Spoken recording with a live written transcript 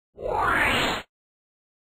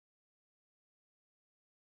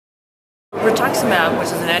Rituximab, which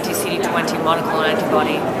is an anti-CD20 monoclonal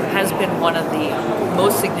antibody, has been one of the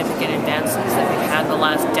most significant advances that we've had in the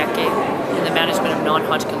last decade in the management of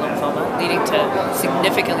non-Hodgkin lymphoma, leading to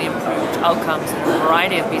significantly improved outcomes in a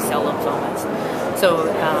variety of B-cell lymphomas. So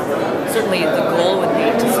certainly the goal would be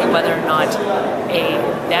to see whether or not a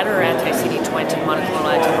better anti-CD20 monoclonal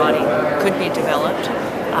antibody could be developed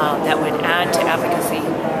that would add to efficacy,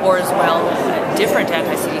 or as well a different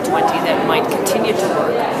anti-CD20 that might continue to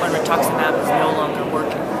work when rituximab is no longer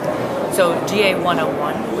working. So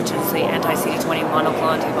GA101, which is the anti-CD20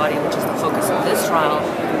 monoclonal antibody, which is the focus of this trial,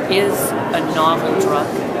 is a novel drug.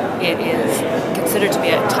 It is considered to be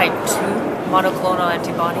a type 2 monoclonal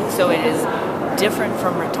antibody, so it is different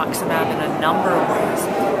from rituximab in a number of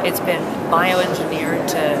ways. It's been bioengineered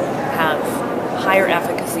to have higher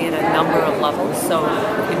efficacy at a number of levels. So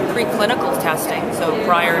in preclinical testing, so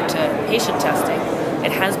prior to patient testing,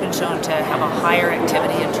 it has been shown to have a higher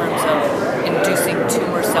activity in terms of inducing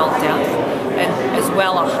tumor cell death, and as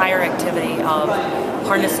well a higher activity of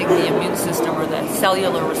harnessing the immune system or the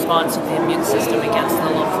cellular response of the immune system against the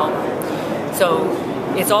lymphoma. So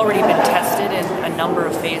it's already been tested in a number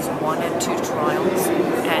of phase 1 and 2 trials,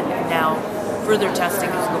 and now further testing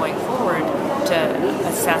is going forward to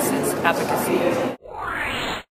assess its efficacy.